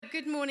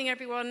good morning,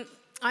 everyone.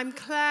 I'm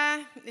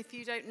Clare. If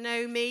you don't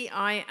know me,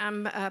 I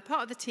am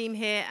part of the team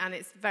here, and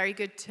it's very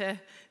good to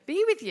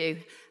be with you.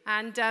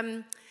 And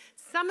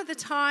some of the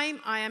time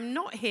I am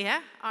not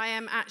here. I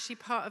am actually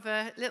part of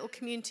a little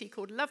community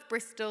called Love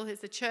Bristol.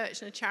 It's a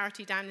church and a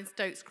charity down in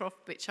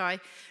Stokescroft, which I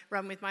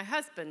run with my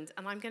husband.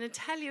 And I'm going to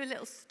tell you a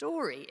little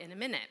story in a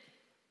minute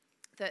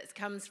that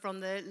comes from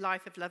the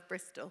life of Love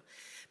Bristol.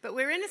 But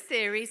we're in a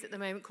series at the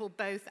moment called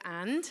Both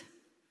And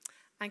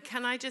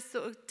can I just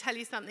sort of tell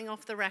you something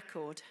off the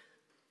record?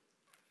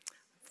 I'm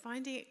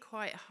finding it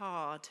quite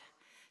hard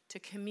to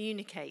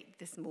communicate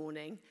this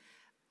morning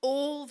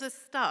all the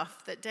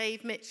stuff that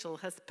Dave Mitchell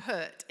has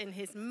put in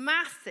his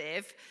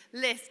massive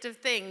list of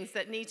things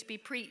that need to be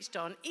preached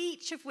on,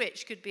 each of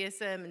which could be a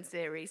sermon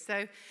series.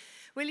 So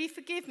will you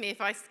forgive me if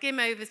I skim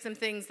over some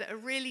things that are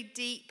really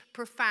deep,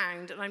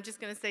 profound, and I'm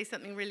just going to say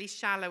something really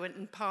shallow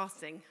and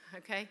passing,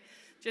 okay?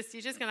 You're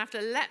just going to have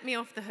to let me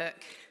off the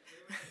hook.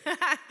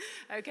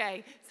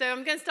 Okay, so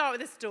I'm going to start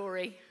with a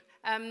story.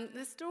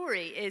 The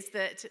story is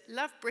that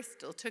Love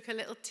Bristol took a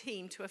little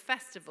team to a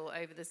festival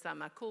over the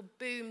summer called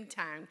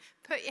Boomtown.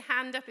 Put your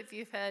hand up if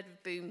you've heard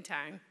of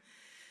Boomtown.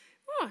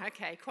 Oh,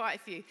 okay, quite a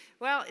few.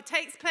 Well, it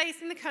takes place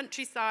in the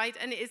countryside,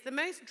 and it is the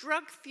most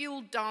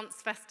drug-fueled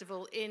dance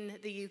festival in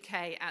the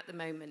UK at the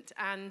moment.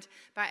 And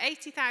about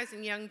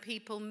 80,000 young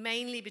people,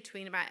 mainly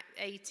between about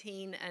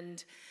 18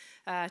 and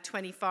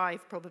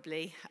 25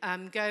 probably,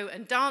 go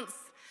and dance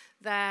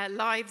their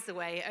lives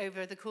away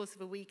over the course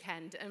of a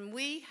weekend. And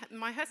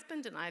my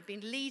husband and I have been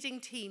leading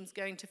teams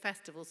going to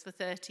festivals for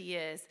 30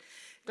 years,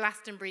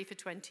 Glastonbury for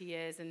 20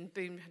 years, and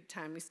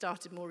Boomtown we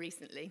started more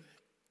recently.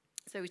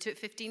 So we took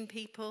 15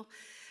 people,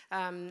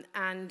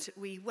 and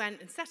we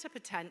went and set up a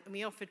tent, and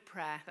we offered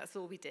prayer. That's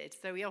all we did.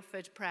 So we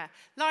offered prayer.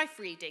 Life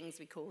readings,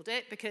 we called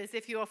it, because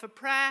if you offer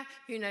prayer,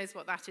 who knows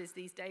what that is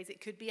these days?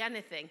 It could be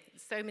anything.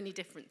 So many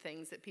different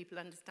things that people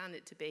understand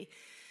it to be.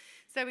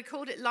 So we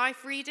called it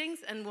life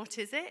readings, and what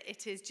is it?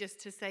 It is just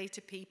to say to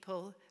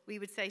people, we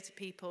would say to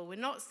people, we're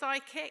not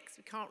psychics,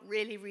 we can't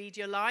really read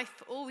your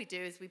life. All we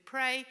do is we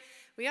pray,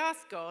 we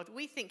ask God,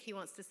 we think he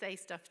wants to say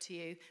stuff to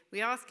you,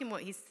 we ask him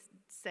what he's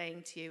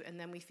saying to you, and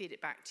then we feed it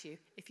back to you.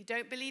 If you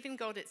don't believe in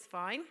God, it's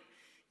fine.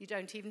 You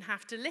don't even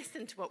have to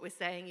listen to what we're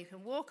saying. You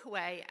can walk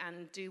away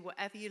and do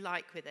whatever you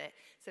like with it.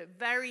 So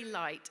very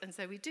light, and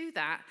so we do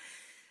that.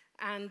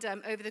 And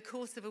over the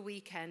course of a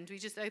weekend, we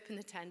just open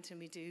the tent and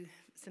we do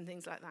some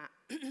things like that.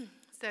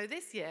 So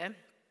this year,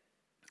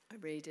 I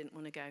really didn't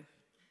want to go.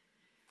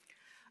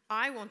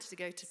 I wanted to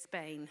go to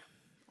Spain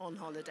on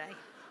holiday.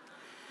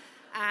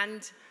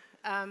 And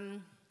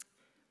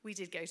we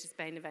did go to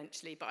Spain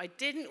eventually, but I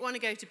didn't want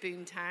to go to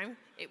Boomtown.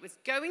 It was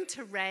going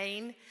to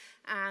rain,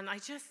 and I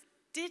just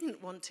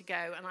didn't want to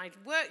go. And I'd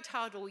worked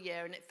hard all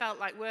year, and it felt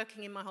like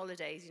working in my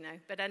holidays, you know.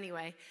 But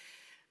anyway,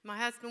 my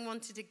husband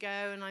wanted to go,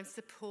 and I'm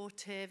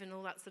supportive and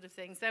all that sort of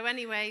thing. So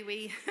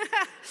anyway,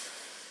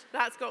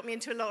 that's got me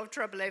into a lot of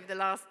trouble over the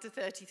last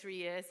 33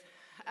 years.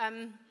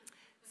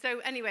 So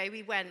anyway,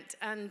 we went,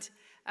 and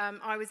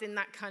I was in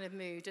that kind of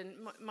mood.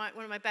 And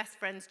one of my best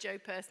friends, Jo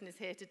Person, is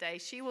here today.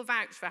 She will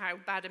vouch for how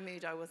bad a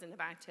mood I was in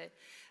about it.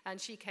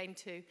 And she came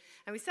too.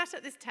 And we set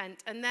up this tent,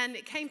 and then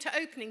it came to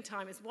opening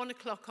time. It's 1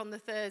 o'clock on the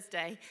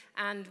Thursday,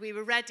 and we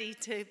were ready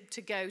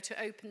to go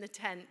to open the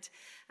tent.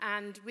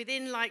 And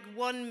within like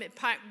 1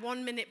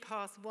 minute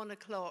past 1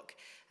 o'clock,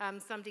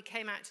 somebody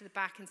came out to the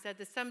back and said,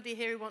 there's somebody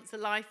here who wants a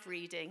life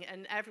reading.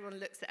 And everyone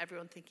looks at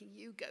everyone thinking,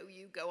 you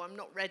go, I'm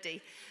not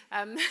ready.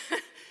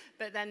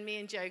 But then me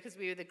and Jo, because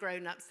we were the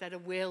grown-ups, said,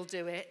 we'll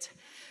do it.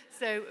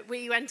 So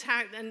we went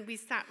out and we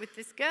sat with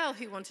this girl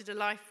who wanted a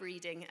life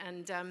reading.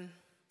 And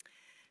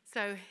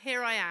so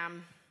here I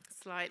am,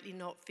 slightly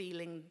not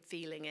feeling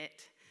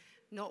it,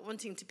 not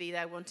wanting to be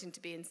there, wanting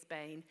to be in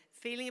Spain,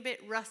 feeling a bit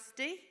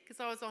rusty because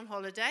I was on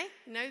holiday,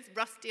 you know,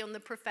 rusty on the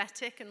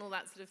prophetic and all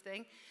that sort of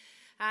thing.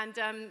 And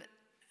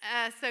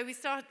so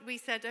we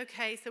said,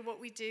 okay, so what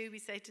we do, we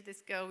say to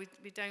this girl,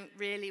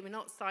 we're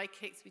not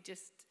psychics, we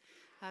just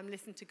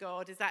listen to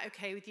God. Is that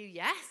okay with you?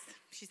 Yes,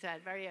 she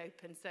said, very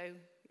open. So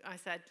I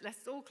said,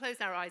 let's all close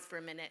our eyes for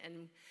a minute,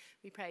 and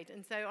we prayed.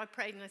 And so I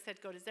prayed and I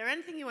said, God, is there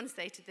anything you want to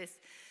say to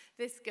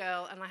this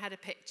girl? And I had a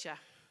picture.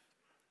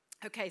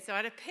 Okay, so I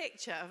had a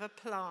picture of a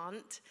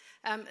plant,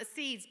 a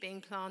seeds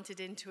being planted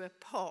into a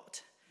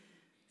pot.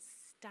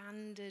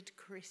 Standard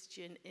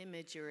Christian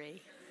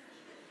imagery.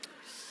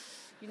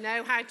 You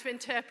know how to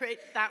interpret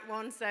that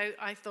one, so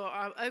I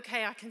thought, oh,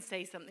 okay, I can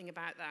say something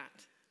about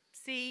that.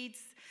 Seeds,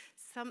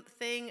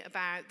 something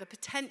about the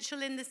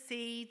potential in the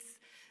seeds,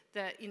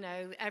 that, you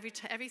know,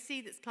 every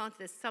seed that's planted,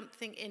 there's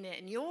something in it.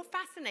 And you're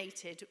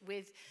fascinated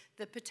with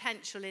the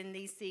potential in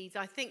these seeds.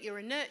 I think you're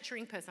a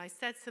nurturing person. I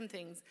said some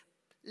things,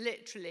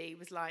 literally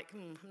was like,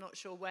 I'm not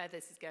sure where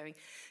this is going.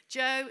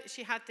 Jo,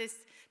 she had this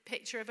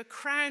picture of a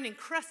crown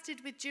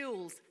encrusted with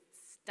jewels.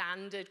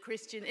 Standard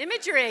Christian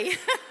imagery.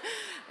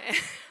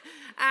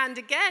 And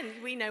again,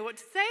 we know what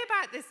to say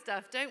about this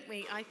stuff, don't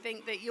we? I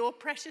think that you're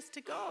precious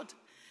to God.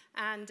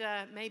 And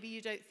maybe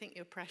you don't think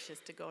you're precious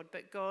to God,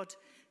 but God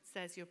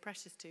says you're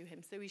precious to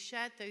him. So we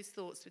shared those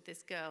thoughts with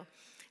this girl.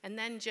 And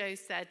then Joe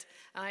said,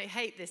 and I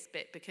hate this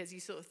bit because you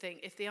sort of think,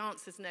 if the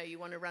answer's no, you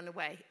want to run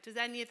away. Does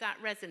any of that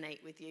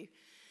resonate with you?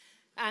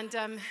 And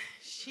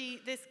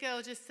this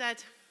girl just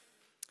said,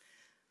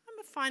 I'm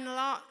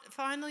a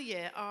final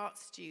year art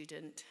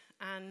student,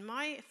 and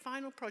my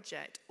final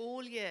project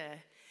all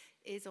year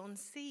is on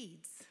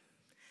seeds.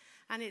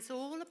 And it's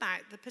all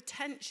about the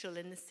potential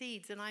in the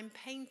seeds, and I'm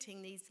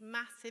painting these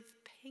massive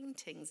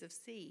paintings of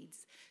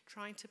seeds,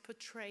 trying to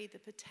portray the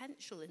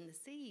potential in the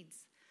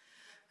seeds.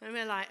 And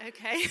we're like,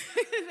 okay,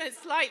 they're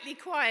slightly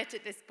quiet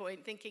at this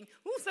point, thinking,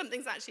 oh,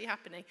 something's actually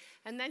happening.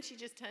 And then she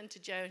just turned to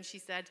Joe and she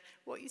said,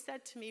 what you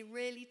said to me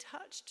really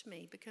touched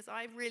me, because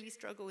I really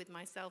struggle with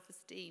my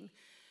self-esteem.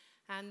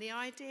 And the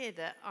idea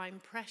that I'm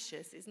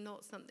precious is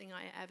not something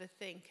I ever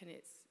think.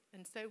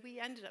 And so we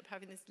ended up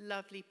having this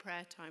lovely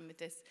prayer time with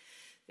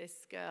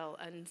this girl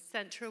and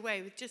sent her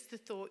away with just the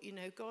thought,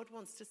 God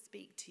wants to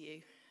speak to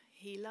you.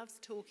 He loves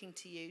talking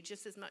to you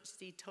just as much as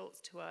he talks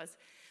to us.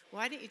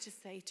 Why don't you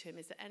just say to him,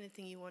 is there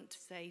anything you want to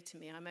say to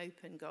me? I'm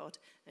open, God.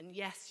 And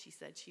yes, she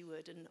said she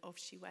would, and off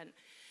she went.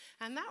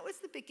 And that was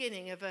the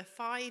beginning of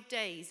 5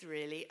 days,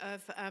 really,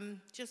 of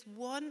just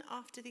one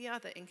after the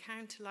other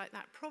encounter like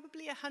that.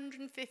 Probably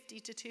 150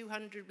 to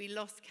 200, we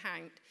lost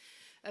count,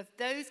 of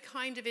those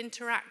kind of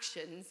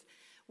interactions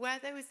where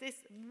there was this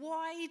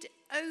wide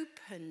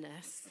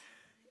openness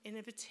in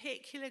a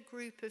particular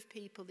group of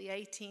people, the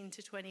 18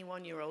 to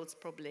 21-year-olds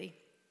probably.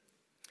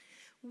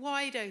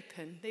 Wide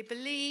open. They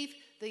believe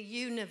the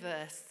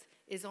universe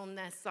is on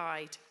their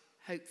side,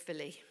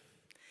 hopefully.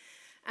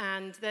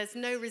 And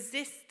there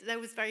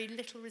was very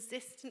little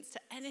resistance to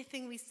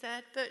anything we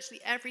said. Virtually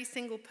every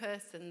single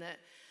person that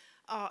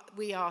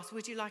we asked,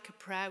 would you like a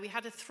prayer? We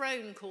had a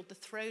throne called the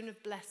Throne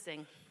of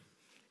Blessing.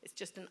 It's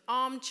just an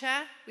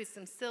armchair with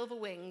some silver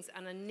wings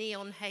and a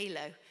neon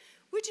halo.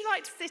 Would you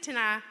like to sit in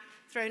our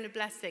Throne of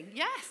Blessing?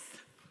 Yes.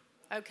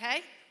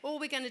 Okay. All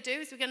we're going to do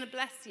is we're going to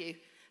bless you.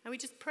 And we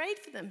just prayed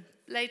for them,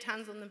 laid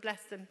hands on them,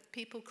 blessed them,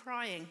 people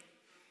crying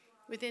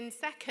within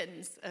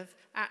seconds of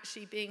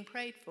actually being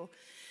prayed for.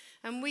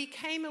 And we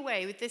came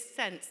away with this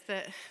sense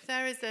that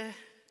there is a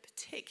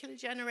particular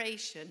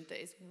generation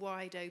that is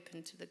wide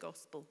open to the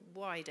gospel,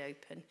 wide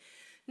open,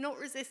 not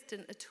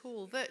resistant at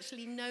all.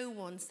 Virtually no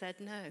one said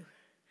no.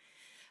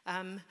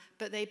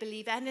 But they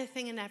believe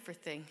anything and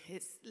everything.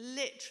 It's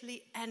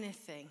literally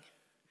anything.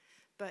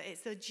 But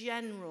it's a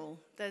general,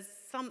 there's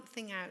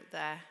something out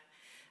there.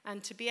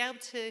 And to be able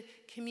to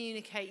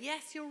communicate,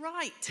 yes, you're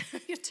right.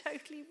 You're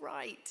totally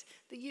right.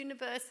 The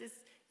universe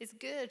is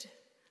good.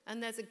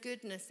 And there's a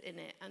goodness in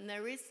it. And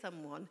there is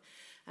someone.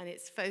 And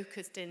it's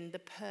focused in the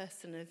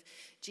person of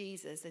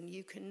Jesus. And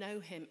you can know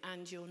him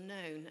and you're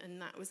known.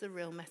 And that was a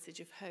real message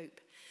of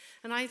hope.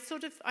 And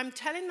I'm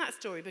telling that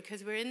story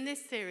because we're in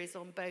this series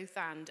on both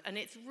and. And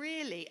it's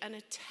really an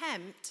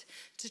attempt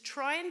to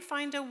try and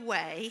find a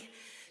way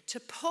to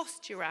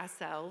posture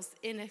ourselves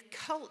in a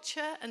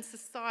culture and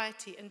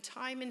society and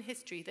time in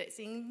history that's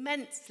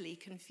immensely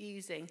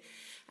confusing.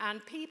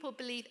 And people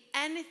believe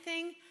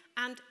anything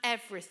and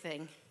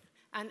everything.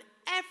 And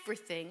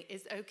everything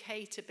is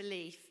okay to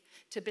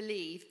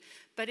believe.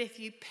 But if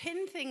you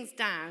pin things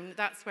down,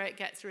 that's where it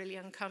gets really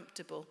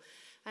uncomfortable.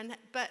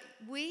 But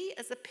we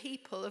as a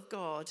people of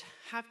God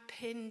have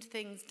pinned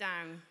things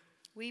down.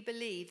 We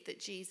believe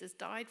that Jesus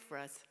died for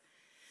us.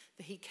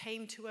 That he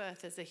came to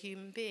earth as a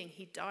human being.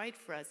 He died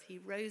for us. He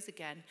rose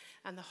again.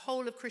 And the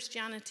whole of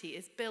Christianity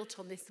is built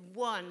on this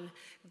one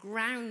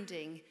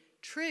grounding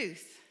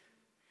truth.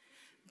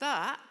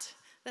 But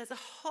there's a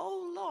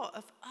whole lot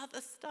of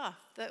other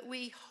stuff that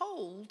we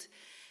hold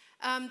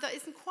that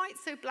isn't quite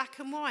so black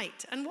and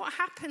white. And what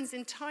happens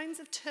in times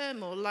of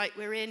turmoil like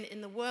we're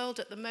in the world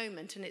at the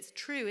moment, and it's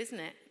true, isn't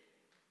it?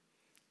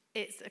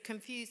 It's a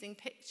confusing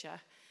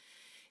picture,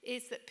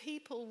 is that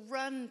people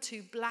run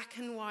to black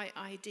and white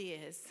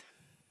ideas.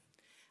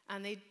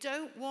 And they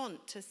don't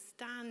want to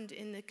stand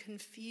in the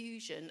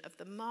confusion of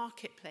the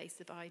marketplace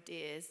of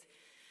ideas.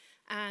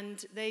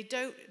 And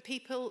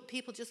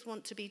people just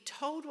want to be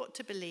told what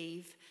to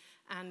believe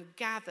and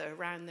gather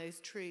around those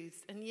truths.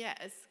 And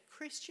yet, as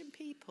Christian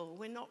people,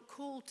 we're not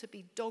called to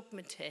be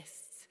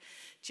dogmatists,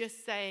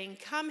 just saying,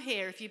 come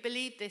here, if you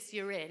believe this,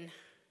 you're in.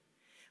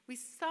 We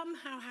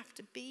somehow have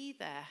to be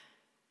there,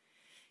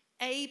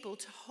 able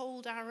to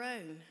hold our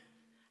own.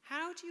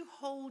 How do you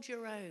hold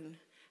your own?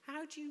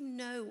 How do you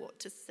know what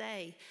to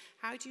say?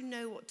 How do you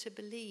know what to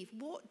believe?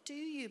 What do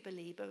you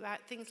believe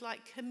about things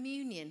like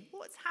communion?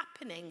 What's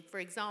happening, for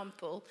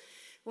example,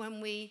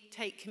 when we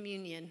take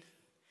communion?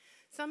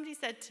 Somebody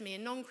said to me, a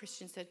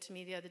non-Christian said to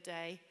me the other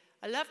day,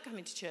 I love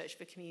coming to church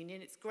for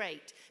communion. It's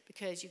great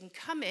because you can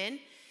come in,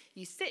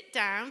 you sit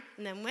down,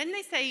 and then when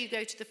they say you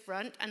go to the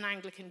front, an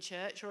Anglican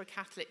church or a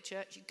Catholic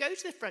church, you go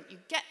to the front, you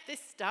get this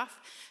stuff,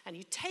 and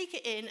you take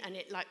it in, and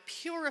it like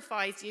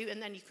purifies you,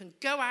 and then you can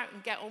go out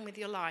and get on with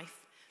your life.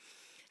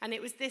 And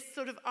it was this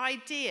sort of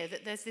idea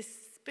that there's this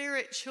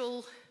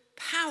spiritual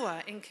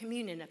power in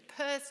communion, a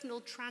personal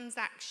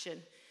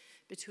transaction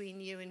between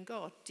you and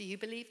God. Do you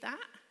believe that?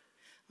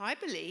 I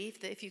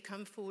believe that if you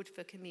come forward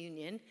for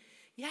communion,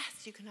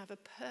 yes, you can have a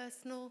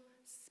personal,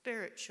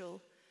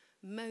 spiritual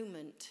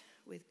moment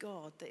with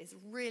God that is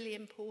really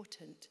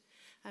important.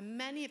 And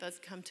many of us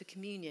come to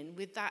communion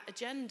with that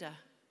agenda.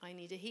 I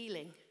need a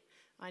healing.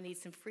 I need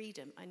some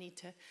freedom. I need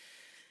to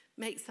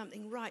make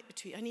something right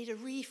between. I need a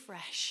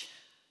refresh,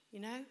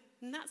 And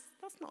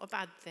that's not a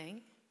bad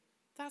thing.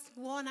 That's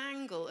one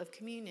angle of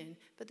communion.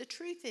 But the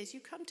truth is, you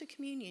come to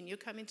communion, you're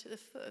coming to the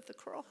foot of the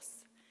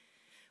cross.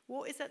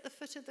 What is at the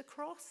foot of the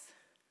cross?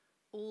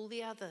 All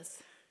the others.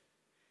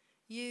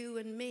 You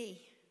and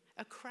me,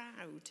 a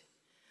crowd,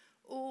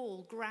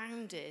 all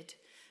grounded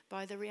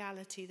by the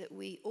reality that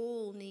we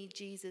all need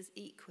Jesus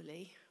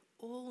equally,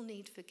 all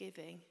need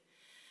forgiving,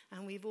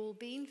 and we've all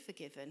been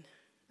forgiven.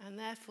 And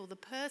therefore, the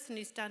person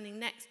who's standing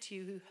next to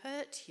you who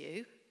hurt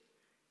you,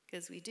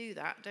 because we do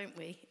that, don't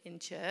we, in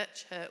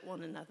church, hurt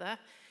one another,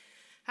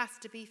 has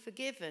to be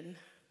forgiven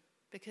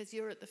because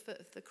you're at the foot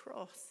of the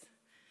cross.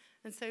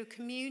 And so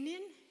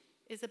communion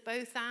is a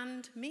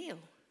both-and meal.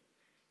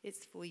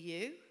 It's for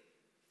you,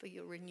 for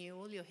your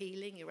renewal, your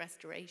healing, your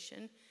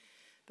restoration,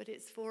 but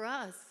it's for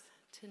us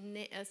to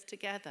knit us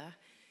together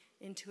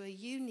into a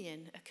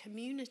union, a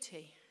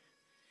community.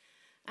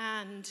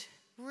 And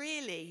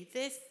really,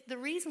 the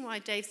reason why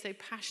Dave's so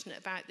passionate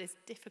about this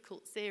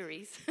difficult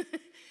series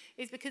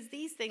is because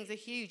these things are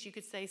huge. You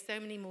could say so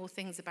many more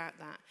things about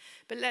that.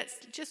 But let's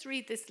just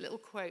read this little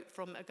quote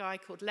from a guy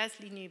called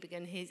Leslie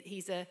Newbigin.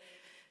 He's a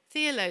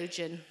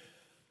theologian.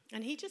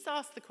 And he just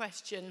asked the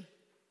question,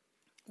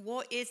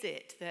 what is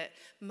it that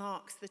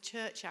marks the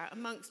church out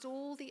amongst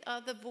all the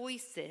other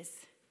voices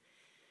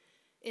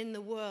in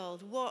the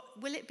world?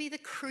 What will it be? The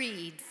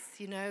creeds,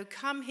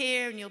 come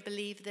here and you'll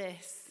believe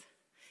this.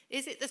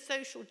 Is it the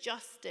social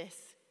justice?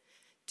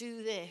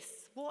 Do this.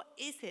 What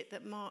is it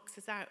that marks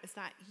us out as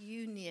that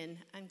union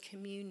and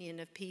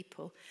communion of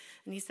people?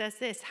 And he says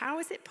this, how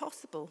is it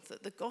possible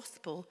that the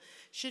gospel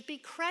should be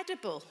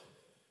credible?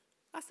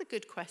 That's a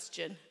good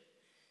question.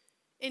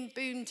 In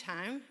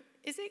Boomtown,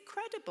 is it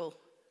credible,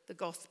 the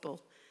gospel?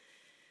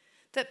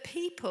 That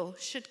people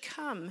should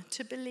come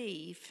to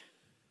believe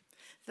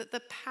that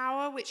the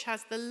power which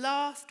has the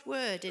last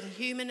word in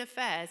human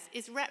affairs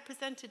is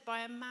represented by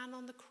a man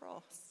on the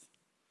cross.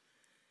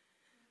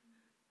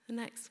 The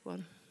next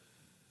one.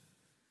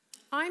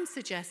 I'm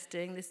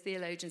suggesting, this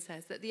theologian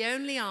says, that the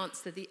only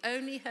answer, the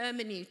only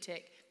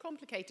hermeneutic,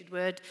 complicated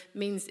word,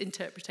 means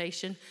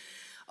interpretation,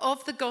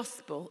 of the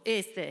gospel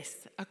is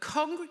this: a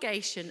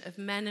congregation of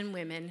men and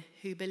women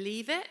who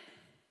believe it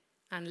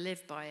and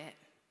live by it.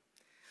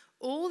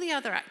 All the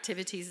other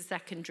activities are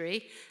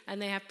secondary,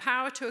 and they have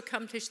power to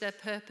accomplish their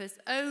purpose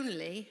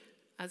only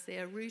as they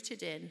are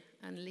rooted in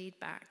and lead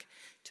back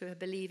to a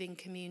believing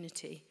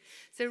community.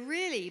 So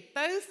really,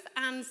 both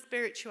and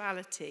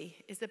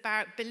spirituality is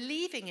about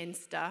believing in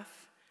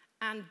stuff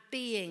and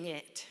being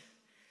it,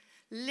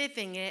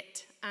 living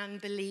it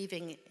and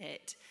believing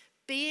it,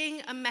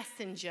 being a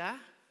messenger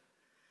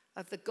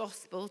of the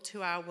gospel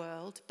to our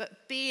world,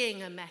 but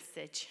being a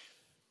message.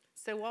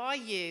 So are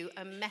you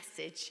a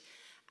message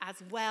as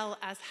well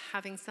as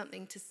having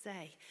something to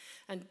say?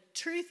 And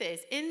truth is,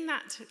 in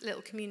that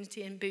little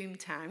community in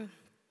Boomtown,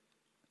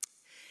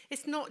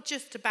 it's not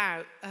just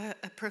about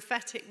a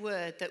prophetic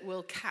word that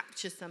will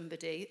capture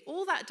somebody.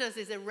 All that does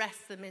is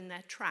arrest them in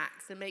their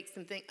tracks and makes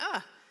them think,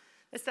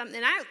 there's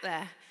something out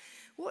there.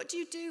 What do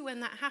you do when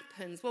that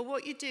happens? Well,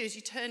 what you do is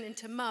you turn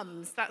into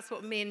mums. That's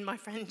what me and my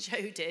friend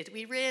Jo did.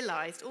 We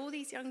realised all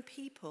these young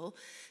people,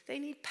 they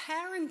need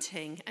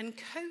parenting and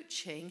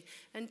coaching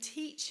and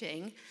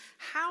teaching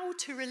how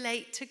to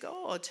relate to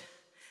God.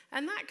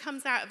 And that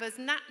comes out of us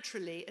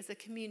naturally as a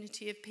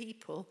community of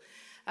people.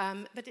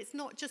 But it's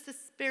not just a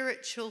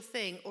spiritual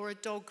thing or a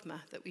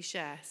dogma that we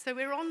share. So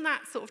we're on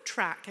that sort of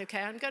track,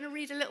 okay? I'm going to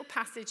read a little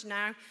passage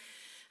now,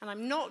 and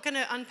I'm not going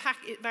to unpack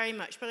it very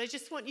much, but I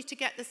just want you to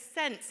get the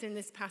sense in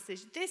this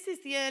passage. This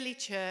is the early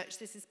church.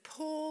 This is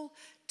Paul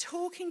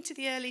talking to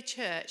the early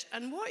church,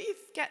 and what you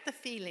get the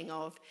feeling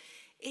of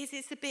is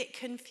it's a bit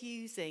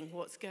confusing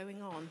what's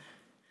going on.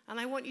 And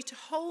I want you to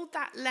hold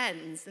that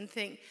lens and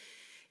think,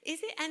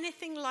 is it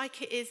anything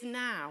like it is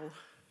now?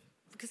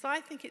 Because I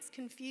think it's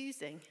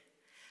confusing.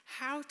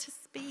 How to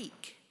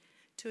speak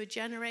to a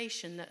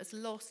generation that has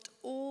lost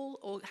all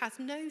or has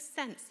no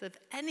sense of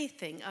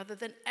anything other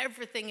than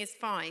everything is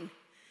fine.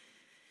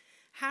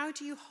 How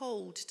do you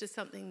hold to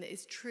something that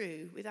is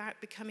true without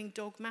becoming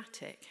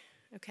dogmatic?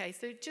 Okay,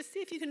 so just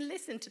see if you can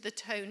listen to the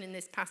tone in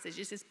this passage.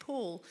 This is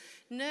Paul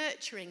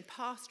nurturing,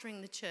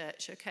 pastoring the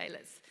church. Okay,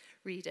 let's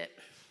read it.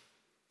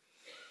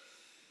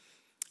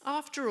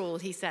 After all,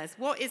 he says,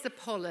 what is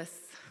Apollos?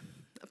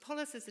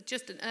 Apollos is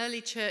just an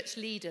early church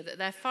leader that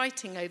they're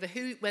fighting over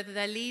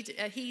whether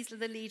he's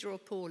the leader or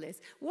Paul is.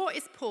 What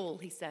is Paul,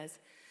 he says?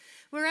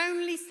 We're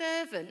only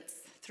servants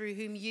through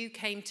whom you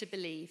came to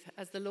believe,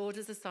 as the Lord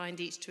has assigned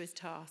each to his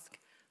task.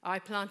 I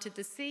planted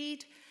the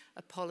seed,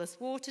 Apollos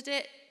watered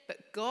it,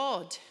 but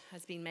God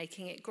has been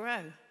making it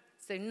grow.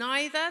 So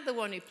neither the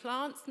one who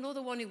plants nor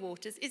the one who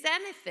waters is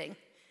anything,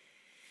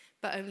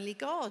 but only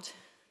God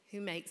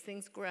who makes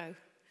things grow.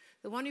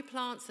 The one who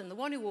plants and the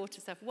one who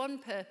waters have one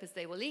purpose.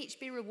 They will each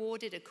be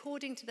rewarded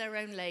according to their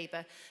own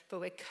labor, for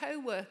we're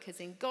co-workers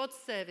in God's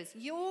service.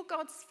 You're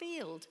God's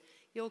field.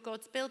 You're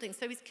God's building.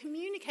 So he's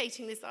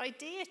communicating this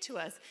idea to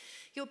us.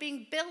 You're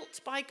being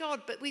built by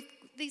God, but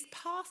these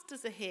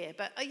pastors are here.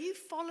 But are you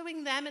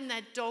following them and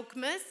their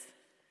dogmas?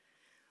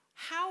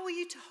 How are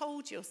you to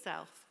hold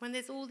yourself when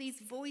there's all these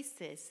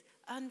voices?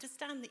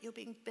 Understand that you're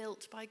being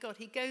built by God.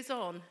 He goes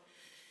on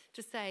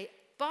to say,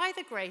 by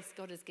the grace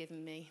God has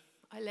given me,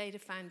 I laid a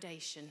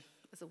foundation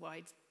as a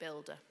wise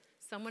builder.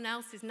 Someone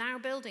else is now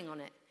building on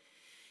it.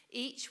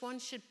 Each one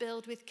should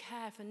build with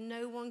care, for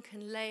no one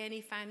can lay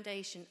any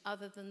foundation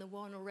other than the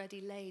one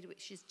already laid,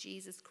 which is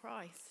Jesus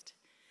Christ.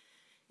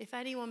 If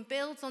anyone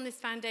builds on this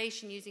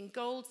foundation using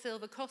gold,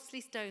 silver,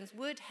 costly stones,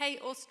 wood, hay,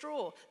 or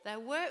straw, their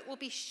work will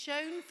be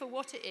shown for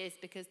what it is,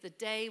 because the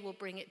day will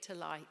bring it to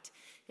light.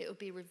 It will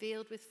be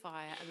revealed with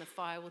fire, and the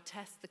fire will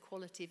test the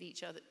quality of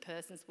each other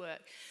person's work.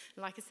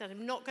 And like I said,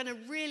 I'm not going to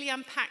really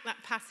unpack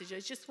that passage. I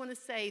just want to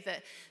say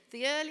that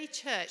the early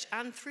church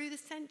and through the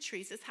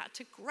centuries has had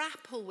to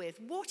grapple with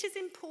what is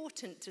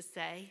important to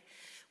say.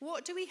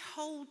 What do we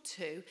hold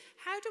to?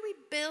 How do we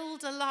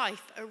build a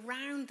life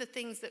around the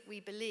things that we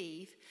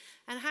believe?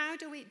 And how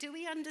do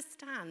we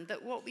understand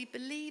that what we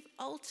believe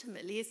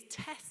ultimately is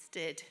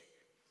tested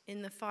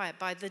in the fire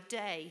by the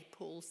day,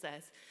 Paul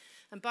says.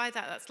 And by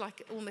that, that's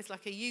almost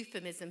like a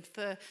euphemism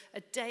for a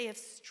day of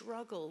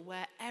struggle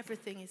where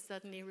everything is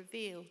suddenly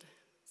revealed.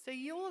 So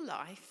your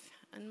life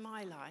and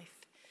my life,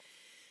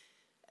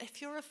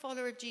 if you're a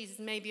follower of Jesus,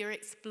 maybe you're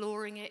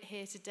exploring it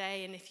here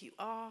today, and if you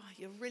are,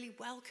 you're really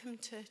welcome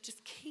to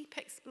just keep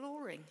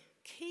exploring.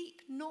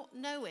 Keep not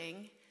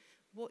knowing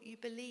what you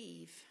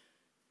believe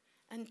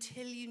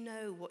until you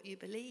know what you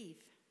believe.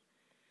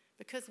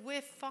 Because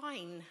we're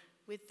fine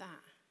with that.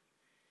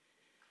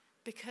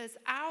 Because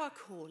our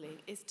calling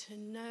is to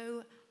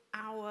know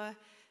our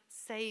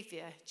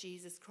Saviour,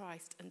 Jesus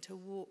Christ, and to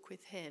walk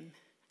with him,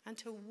 and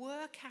to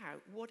work out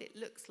what it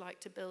looks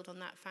like to build on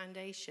that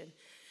foundation.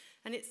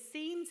 And it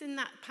seems in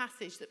that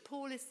passage that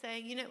Paul is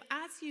saying,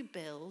 as you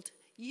build,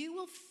 you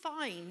will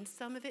find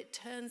some of it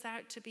turns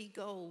out to be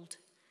gold.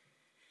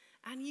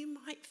 And you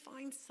might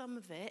find some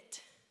of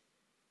it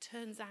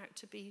turns out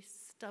to be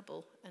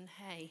stubble and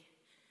hay.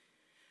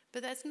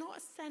 But there's not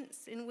a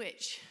sense in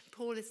which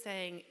Paul is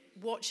saying,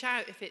 watch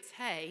out if it's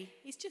hay.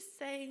 He's just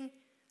saying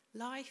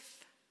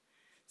life,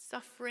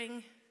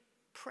 suffering,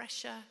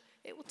 pressure,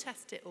 it will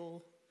test it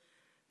all.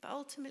 But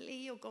ultimately,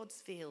 you're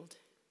God's field,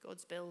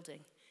 God's building.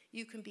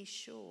 You can be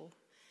sure.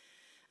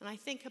 And I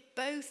think a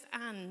both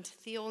and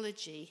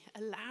theology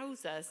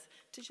allows us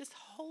to just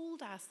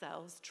hold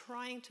ourselves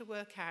trying to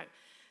work out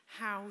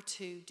how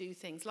to do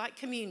things like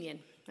communion.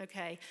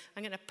 Okay,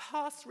 I'm going to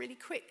pass really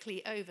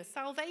quickly over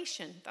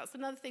salvation. That's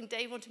another thing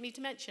Dave wanted me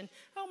to mention.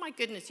 Oh my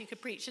goodness, you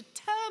could preach a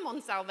term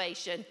on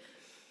salvation.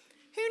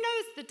 Who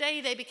knows the day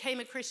they became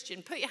a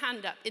Christian? Put your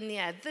hand up in the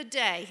air. The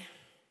day.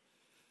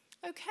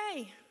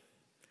 Okay,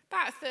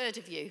 about a third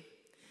of you.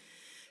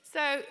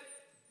 So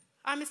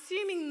I'm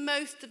assuming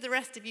most of the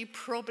rest of you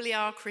probably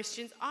are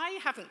Christians. I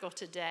haven't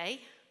got a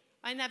day.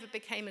 I never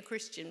became a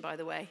Christian, by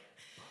the way.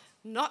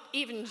 Not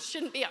even,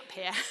 shouldn't be up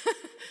here.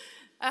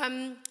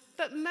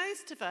 But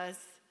most of us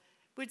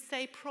would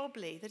say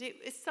probably that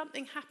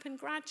something happened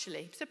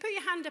gradually. So put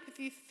your hand up if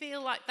you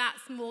feel like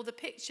that's more the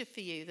picture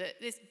for you,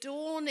 that this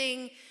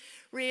dawning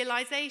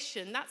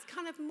realization, that's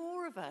kind of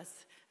more of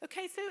us.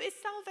 Okay, so is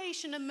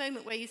salvation a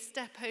moment where you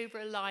step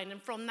over a line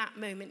and from that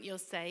moment you're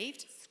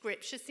saved?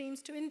 Scripture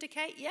seems to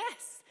indicate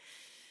yes.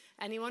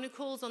 Anyone who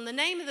calls on the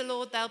name of the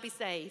Lord, they'll be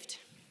saved.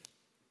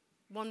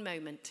 One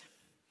moment.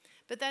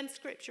 But then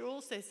Scripture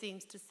also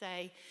seems to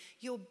say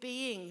you're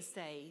being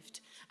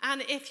saved.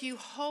 And if you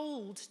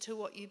hold to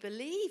what you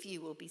believe, you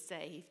will be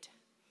saved.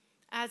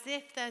 As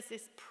if there's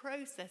this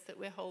process that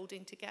we're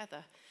holding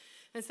together.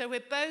 And so we're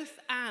both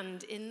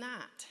and in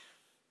that.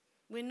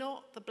 We're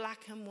not the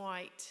black and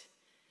white.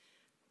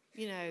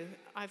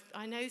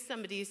 I know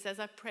somebody who says,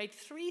 I've prayed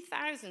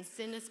 3,000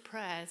 sinners'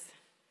 prayers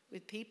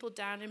with people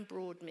down in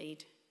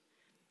Broadmead.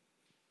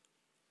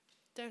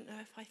 Don't know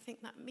if I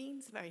think that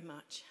means very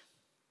much.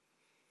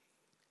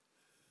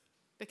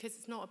 Because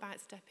it's not about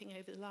stepping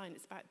over the line,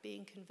 it's about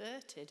being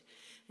converted.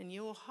 And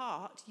your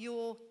heart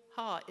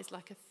is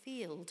like a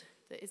field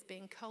that is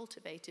being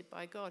cultivated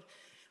by God.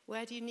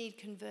 Where do you need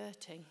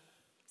converting?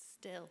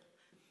 Still.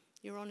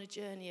 You're on a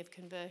journey of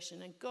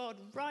conversion. And God,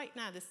 right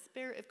now, the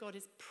Spirit of God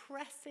is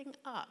pressing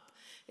up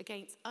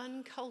against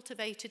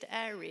uncultivated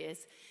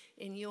areas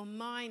in your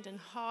mind and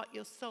heart,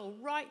 your soul,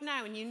 right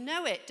now. And you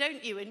know it,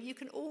 don't you? And you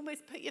can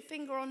almost put your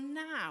finger on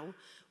now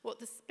what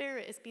the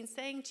Spirit has been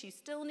saying to you.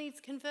 Still needs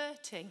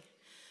converting.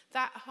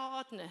 That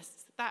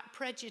hardness, that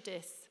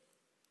prejudice,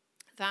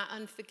 that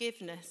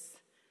unforgiveness,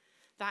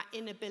 that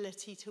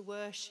inability to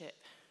worship,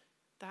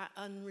 that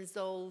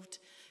unresolved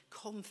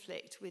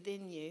conflict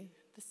within you,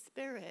 the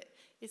Spirit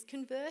is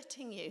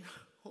converting you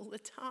all the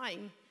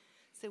time.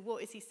 So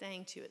what is he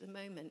saying to you at the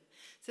moment?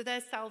 So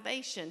there's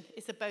salvation.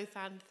 It's a both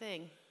and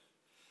thing.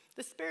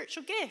 The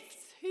spiritual gifts.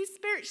 Who's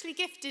spiritually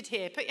gifted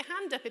here? Put your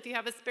hand up if you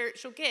have a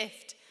spiritual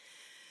gift.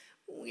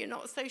 Ooh, you're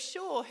not so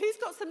sure. Who's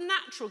got some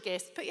natural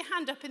gifts? Put your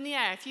hand up in the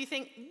air if you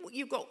think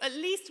you've got at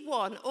least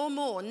one or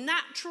more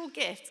natural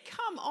gifts.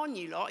 Come on,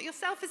 you lot. Your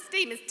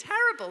self-esteem is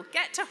terrible.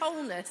 Get to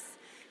wholeness.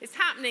 It's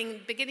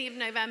happening beginning of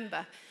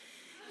November.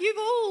 You've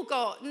all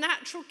got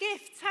natural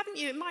gifts, haven't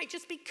you? It might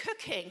just be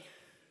cooking.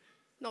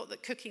 Not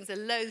that cooking's a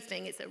low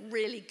thing. It's a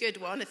really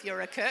good one if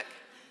you're a cook,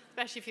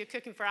 especially if you're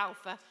cooking for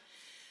Alpha.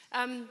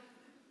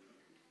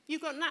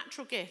 You've got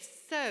natural gifts.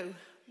 So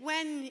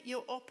when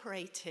you're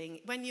operating,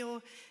 when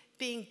you're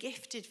being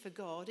gifted for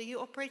God, are you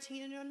operating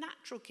in your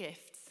natural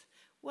gifts?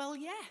 Well,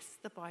 yes,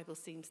 the Bible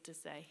seems to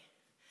say.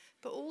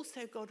 But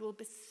also God will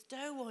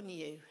bestow on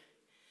you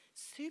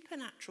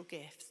supernatural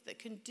gifts that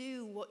can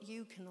do what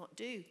you cannot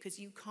do because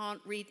you can't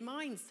read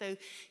minds. So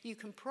you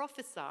can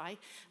prophesy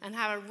and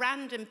have a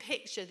random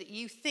picture that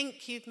you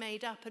think you've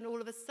made up, and all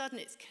of a sudden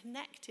it's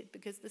connected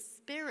because the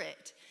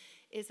Spirit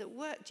is at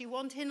work. Do you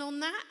want in on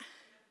that?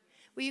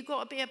 Well, you've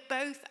got to be a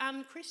both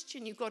and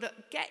Christian. You've got to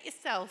get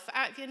yourself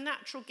out of your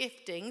natural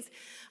giftings.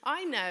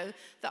 I know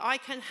that I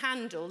can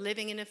handle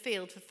living in a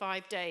field for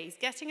 5 days,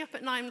 getting up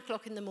at 9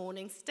 o'clock in the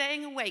morning,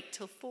 staying awake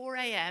till 4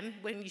 a.m.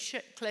 when you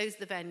close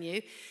the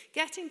venue,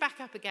 getting back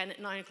up again at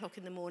 9 o'clock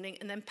in the morning,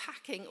 and then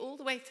packing all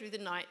the way through the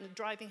night and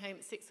driving home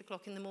at 6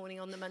 o'clock in the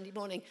morning on the Monday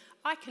morning.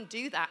 I can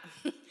do that.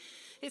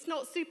 It's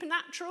not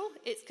supernatural.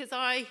 It's because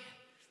I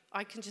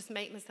can just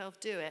make myself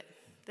do it.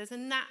 There's a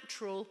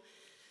natural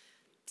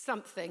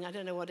something, I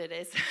don't know what it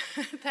is,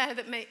 there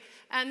that may,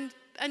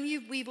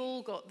 we've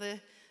all got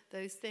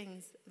those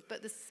things.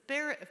 But the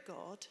Spirit of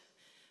God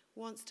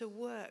wants to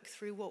work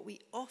through what we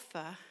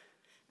offer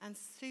and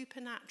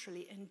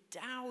supernaturally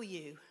endow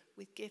you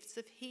with gifts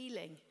of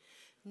healing,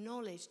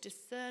 knowledge,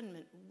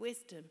 discernment,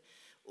 wisdom,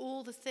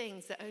 all the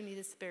things that only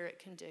the Spirit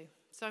can do.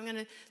 So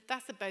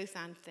that's a both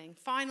and thing.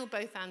 Final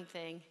both and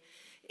thing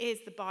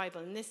is the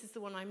Bible, and this is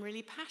the one I'm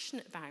really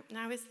passionate about.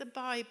 Now, is the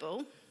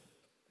Bible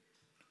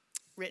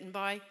written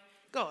by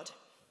God?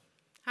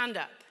 Hand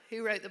up.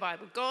 Who wrote the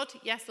Bible? God,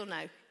 yes or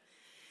no?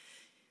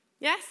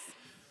 Yes?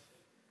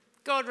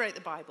 God wrote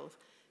the Bible.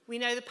 We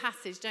know the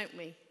passage, don't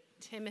we?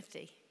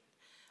 Timothy.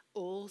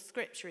 All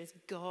scripture is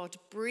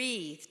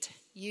God-breathed,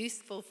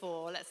 useful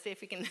for, let's see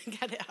if we can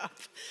get it up.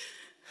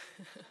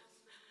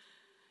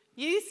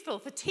 Useful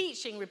for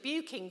teaching,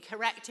 rebuking,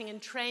 correcting,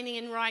 and training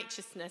in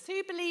righteousness.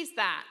 Who believes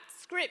that?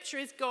 Scripture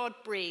is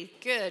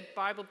God-breathed. Good.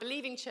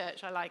 Bible-believing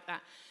church, I like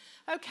that.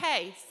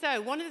 Okay, so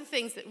one of the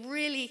things that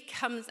really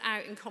comes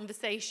out in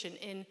conversation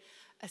in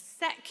a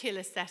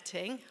secular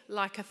setting,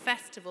 like a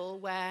festival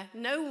where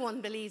no one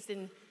believes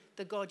in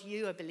the God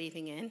you are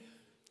believing in,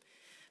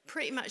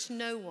 pretty much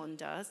no one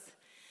does,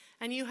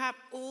 and you have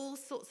all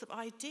sorts of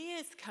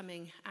ideas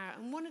coming out.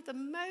 And one of the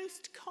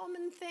most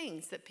common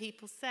things that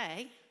people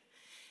say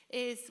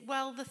is,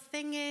 well, the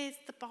thing is,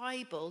 the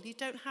Bible, you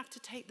don't have to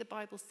take the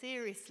Bible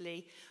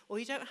seriously, or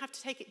you don't have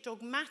to take it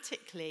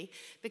dogmatically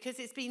because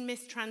it's been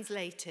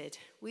mistranslated.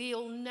 We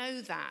all know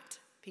that.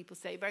 People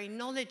say very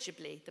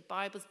knowledgeably, the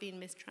Bible's been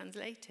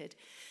mistranslated.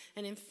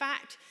 And in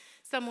fact,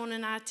 someone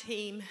in our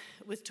team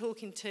was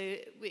talking to,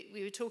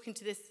 we were talking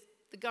to the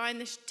guy in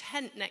this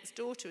tent next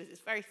door to us.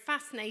 It's a very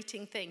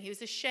fascinating thing. He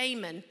was a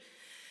shaman.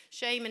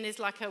 Shaman is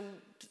like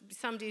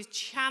somebody who's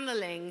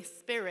channeling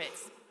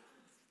spirits.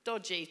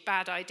 Dodgy,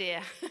 bad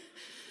idea.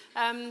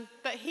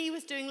 But he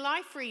was doing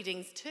life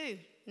readings too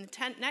in the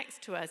tent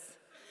next to us.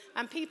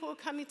 And people were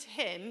coming to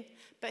him,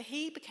 but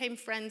he became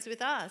friends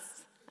with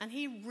us. And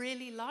he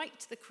really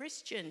liked the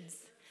Christians.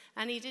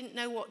 And he didn't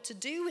know what to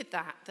do with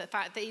that, the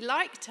fact that he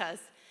liked us.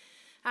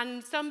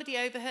 And somebody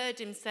overheard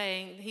him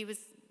saying,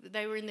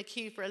 they were in the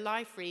queue for a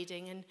life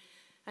reading,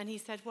 and he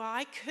said, well,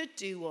 I could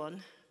do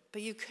one,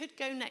 but you could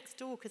go next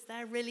door because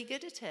they're really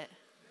good at it.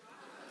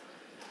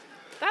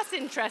 That's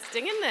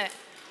interesting, isn't it?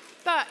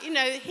 But,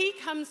 he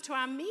comes to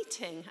our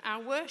meeting,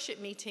 our worship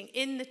meeting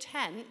in the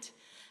tent,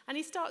 and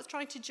he starts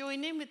trying to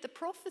join in with the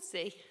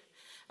prophecy.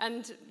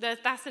 And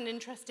that's an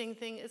interesting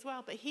thing as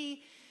well. But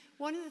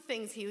one of the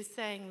things he was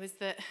saying was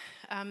that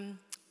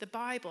the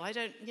Bible, I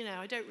don't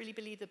really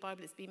believe the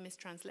Bible has been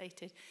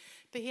mistranslated.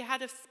 But he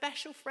had a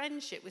special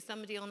friendship with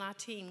somebody on our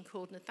team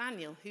called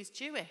Nathaniel, who's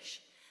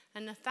Jewish.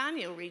 And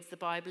Nathaniel reads the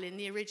Bible in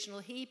the original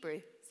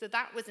Hebrew. So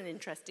that was an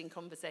interesting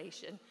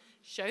conversation.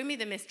 Show me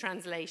the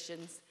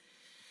mistranslations.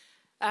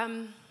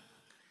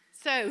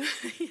 So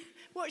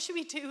what should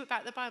we do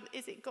about the Bible?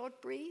 Is it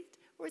God-breathed,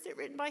 or is it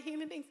written by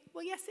human beings?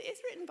 Well, yes, it is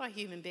written by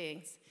human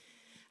beings.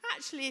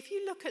 Actually, if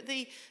you look at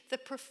the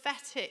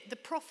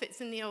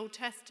prophets in the Old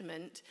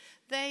Testament,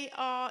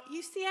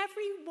 you see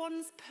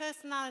everyone's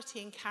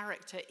personality and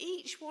character.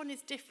 Each one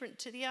is different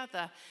to the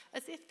other,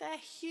 as if they're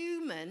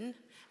human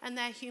and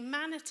their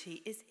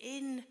humanity is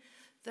in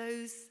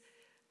those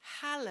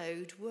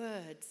hallowed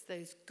words,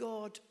 those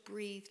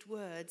God-breathed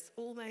words,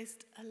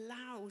 almost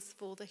allows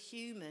for the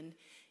human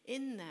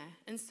in there.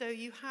 And so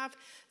you have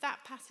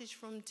that passage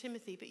from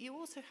Timothy, but you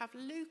also have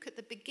Luke at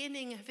the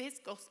beginning of his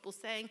gospel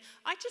saying,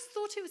 I just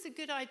thought it was a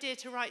good idea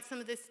to write some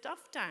of this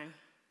stuff down.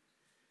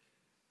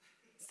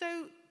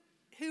 So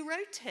who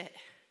wrote it?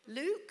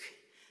 Luke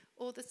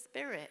or the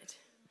Spirit?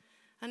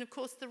 And of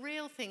course, the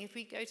real thing, if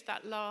we go to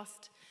that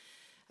last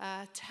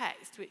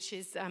text, which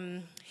is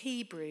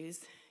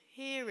Hebrews,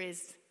 here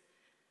is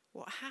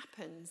what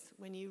happens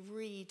when you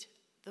read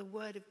the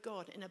Word of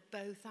God in a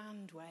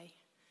both-and way.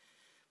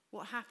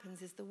 What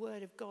happens is the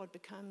Word of God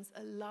becomes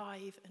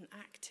alive and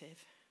active,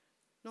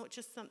 not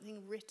just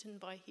something written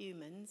by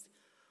humans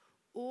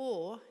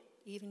or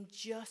even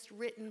just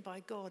written by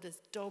God as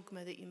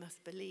dogma that you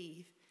must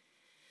believe,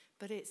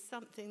 but it's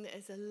something that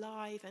is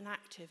alive and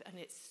active, and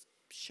it's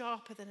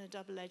sharper than a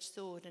double-edged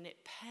sword, and it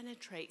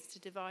penetrates to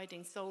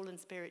dividing soul and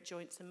spirit,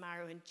 joints and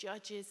marrow, and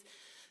judges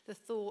the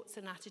thoughts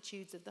and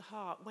attitudes of the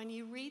heart. When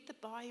you read the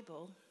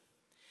Bible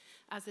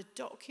as a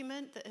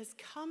document that has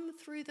come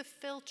through the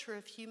filter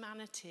of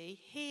humanity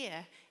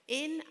here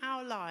in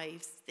our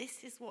lives,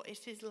 this is what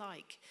it is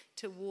like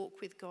to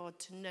walk with God,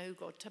 to know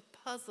God, to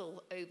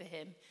puzzle over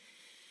him.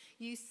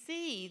 You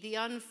see the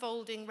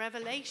unfolding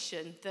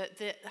revelation that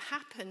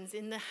happens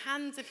in the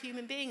hands of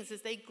human beings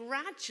as they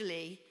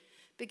gradually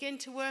begin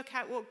to work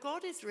out what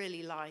God is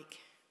really like.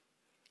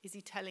 Is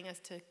he telling us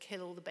to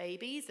kill all the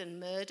babies and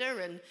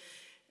murder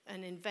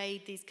and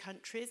invade these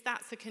countries?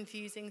 That's a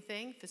confusing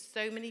thing for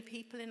so many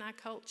people in our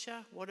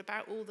culture. What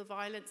about all the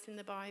violence in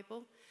the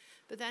Bible?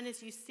 But then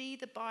as you see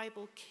the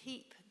Bible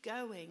keep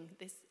going,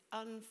 this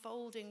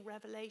unfolding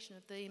revelation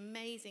of the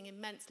amazing,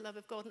 immense love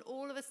of God, and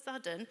all of a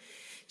sudden,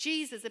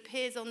 Jesus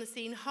appears on the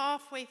scene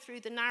halfway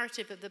through the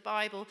narrative of the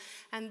Bible,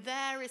 and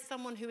there is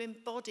someone who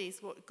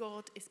embodies what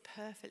God is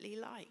perfectly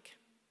like.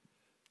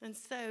 And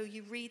so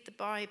you read the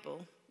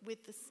Bible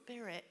with the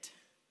Spirit,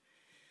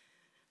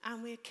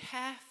 and we're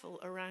careful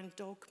around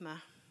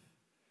dogma.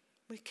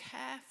 We're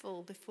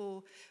careful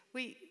before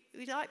we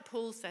like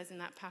Paul says in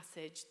that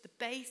passage, the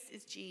base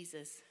is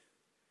Jesus.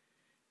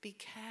 Be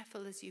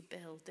careful as you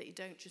build, that you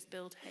don't just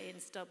build hay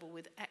and stubble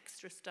with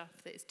extra stuff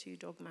that is too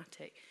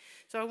dogmatic.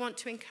 So I want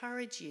to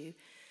encourage you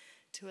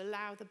to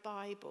allow the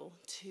Bible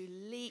to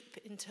leap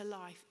into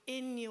life,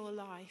 in your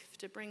life,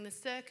 to bring the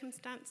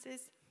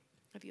circumstances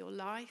of your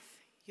life,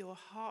 your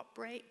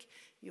heartbreak,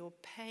 your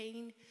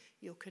pain,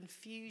 your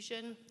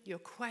confusion, your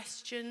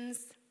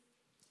questions,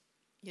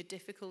 your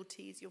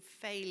difficulties, your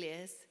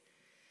failures,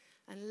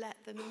 and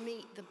let them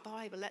meet the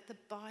Bible. Let the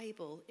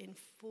Bible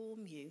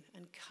inform you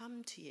and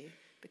come to you,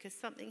 because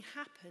something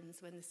happens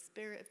when the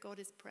Spirit of God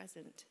is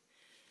present,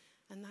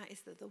 and that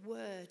is that the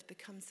Word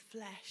becomes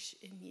flesh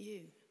in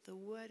you. The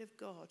Word of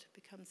God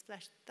becomes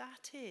flesh.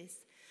 That is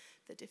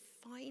the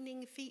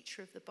defining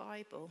feature of the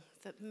Bible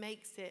that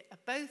makes it a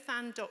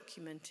both-and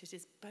document. It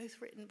is both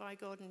written by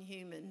God and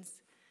humans,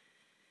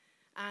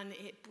 and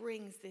it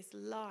brings this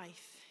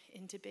life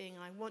into being.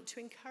 I want to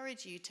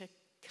encourage you to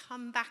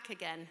come back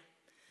again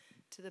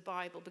to the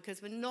Bible,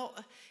 because we're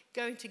not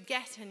going to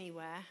get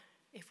anywhere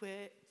if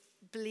we're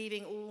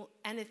believing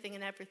anything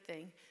and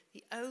everything.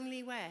 The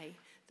only way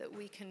that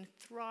we can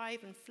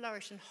thrive and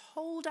flourish and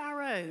hold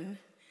our own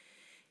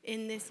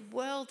in this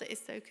world that is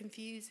so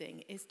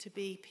confusing is to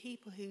be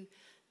people who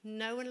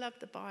know and love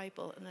the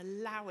Bible and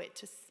allow it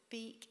to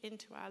speak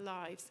into our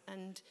lives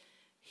and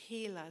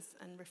heal us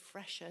and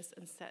refresh us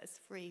and set us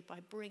free by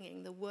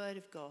bringing the Word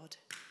of God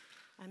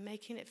and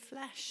making it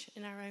flesh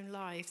in our own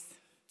lives.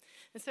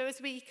 And so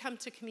as we come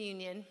to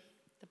communion,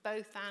 the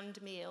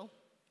both-and meal,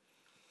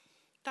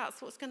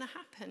 that's what's going to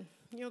happen.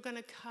 You're going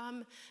to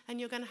come and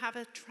you're going to have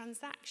a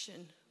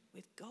transaction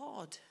with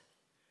God,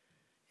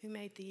 who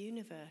made the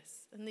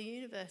universe. And the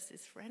universe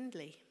is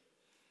friendly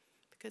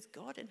because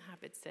God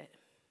inhabits it.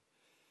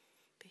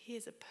 But he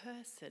is a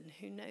person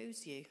who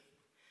knows you,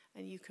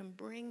 and you can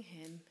bring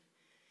him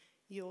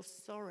your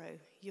sorrow,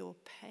 your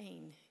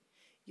pain,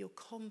 your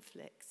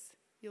conflicts,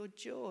 your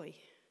joy,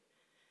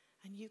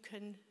 and you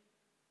can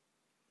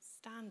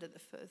stand at the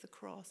foot of the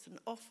cross and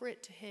offer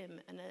it to him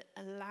and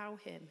allow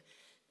him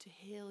to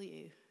heal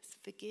you,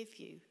 forgive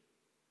you,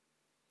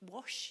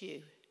 wash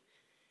you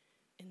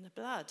in the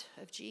blood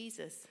of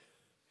Jesus.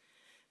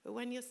 But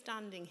when you're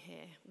standing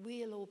here,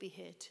 we'll all be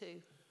here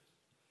too.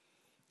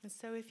 And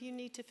so if you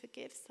need to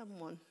forgive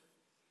someone,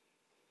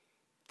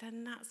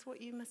 then that's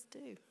what you must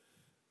do,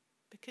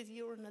 because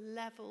you're on a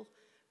level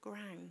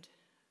ground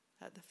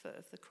at the foot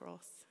of the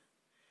cross.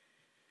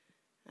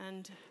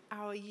 And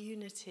our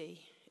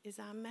unity is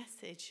our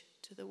message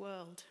to the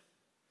world.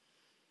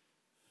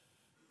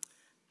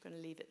 I'm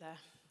going to leave it there.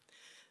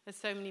 There's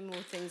so many more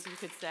things you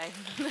could say.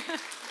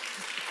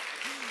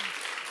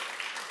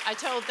 I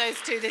told those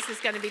two this is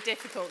going to be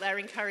difficult. They're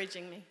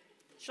encouraging me.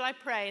 Shall I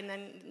pray? And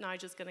then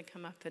Nigel's going to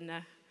come up and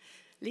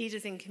lead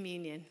us in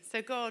communion.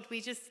 So God,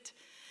 we just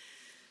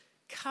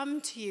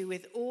come to you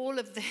with all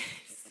of this,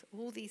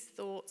 all these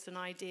thoughts and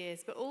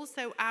ideas, but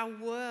also our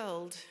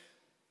world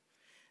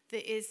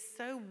that is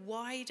so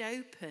wide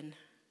open.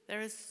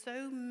 There are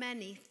so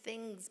many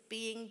things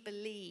being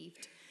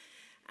believed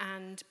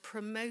and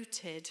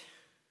promoted,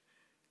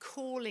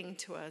 calling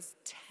to us,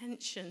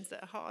 tensions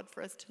that are hard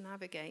for us to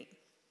navigate.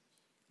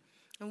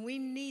 And we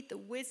need the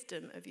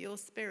wisdom of your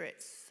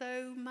Spirit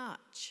so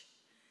much.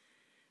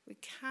 We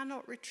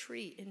cannot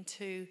retreat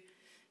into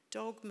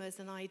dogmas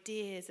and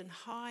ideas and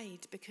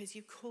hide, because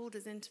you called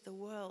us into the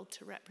world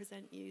to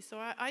represent you. So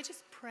I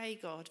just pray,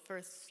 God, for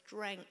a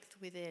strength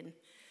within.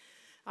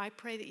 I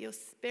pray that your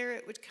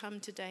Spirit would come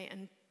today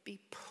and be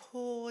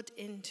poured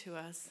into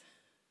us.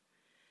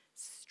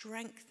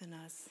 Strengthen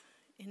us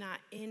in our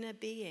inner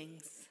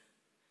beings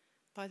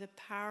by the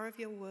power of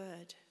your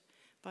word,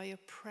 by your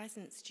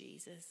presence,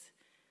 Jesus,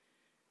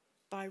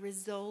 by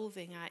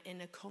resolving our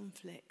inner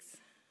conflicts,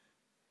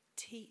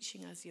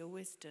 teaching us your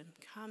wisdom.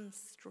 Come,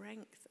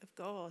 strength of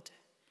God.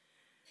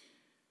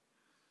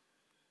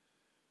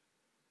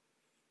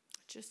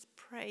 Just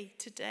pray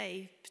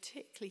today,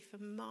 particularly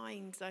for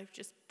minds. I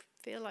just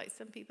feel like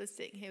some people are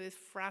sitting here with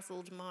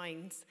frazzled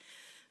minds,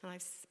 and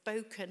I've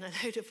spoken a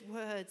load of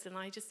words, and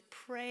I just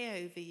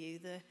pray over you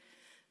the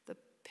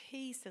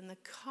peace and the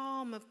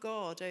calm of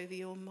God over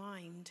your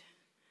mind.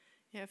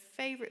 You know, a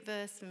favourite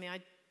verse for me, I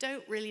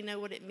don't really know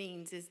what it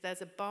means, is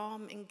there's a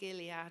balm in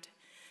Gilead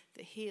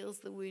that heals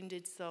the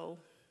wounded soul.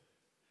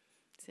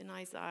 It's in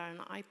Isaiah, and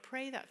I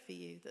pray that for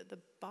you, that the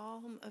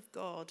balm of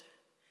God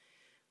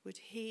would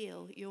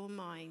heal your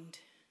mind,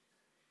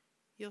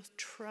 your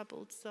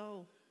troubled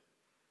soul,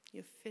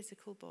 your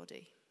physical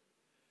body.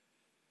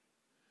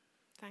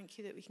 Thank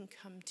you that we can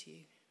come to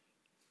you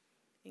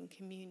in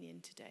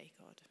communion today,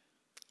 God.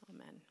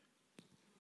 Amen.